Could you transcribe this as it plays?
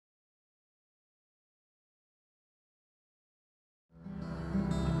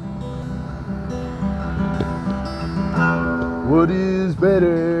What is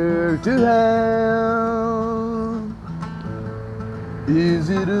better to have?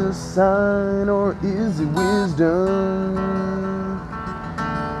 Is it a sign or is it wisdom?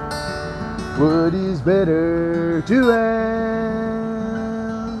 What is better to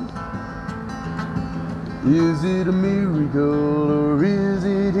have? Is it a miracle or is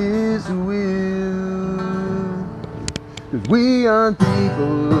it His will? 'Cause we are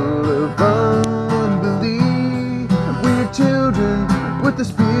people of unbelief. We're children with the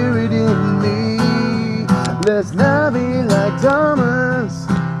Spirit in me. Let's not be like Thomas,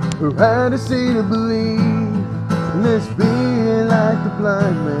 who had to see to believe. Let's be like the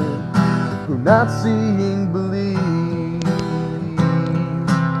blind man, who not seeing believes.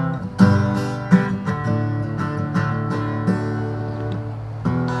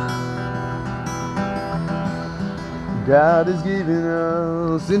 God has given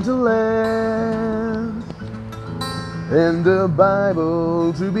us intellect and the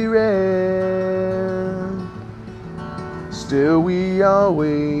Bible to be read. Still we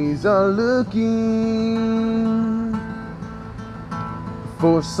always are looking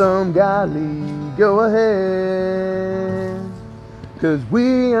for some godly go ahead. 'Cause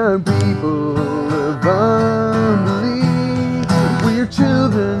we are people of unbelief. We are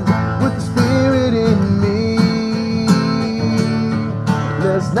children with the Spirit in me.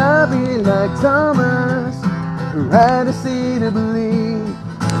 Let's not be like Thomas, who had to see to believe.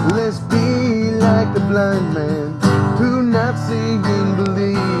 Let's be like the blind man, who not seeing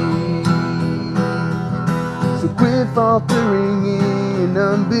believe. So quit faltering in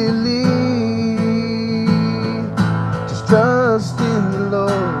unbelief. Just trust in the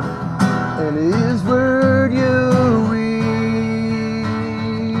Lord and His word you'll read.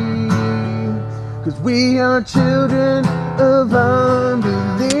 'Cause we are children of unbelief.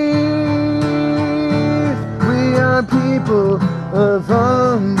 We are people of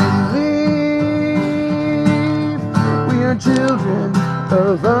unbelief. We are children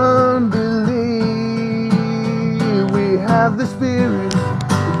of unbelief. We have the Spirit,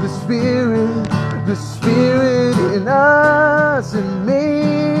 the Spirit, the Spirit in us and me,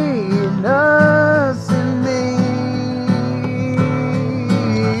 in us and me.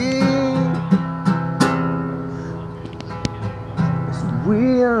 So we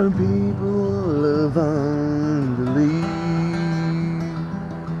are people of unbelief.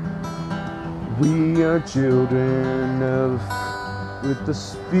 We are children of with the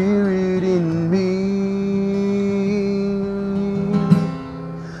Spirit in me.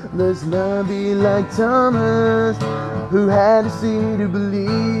 Let's not be like Thomas, who had to see to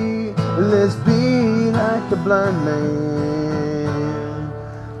believe. Let's be like the blind man,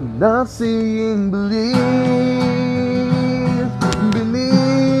 not seeing believe.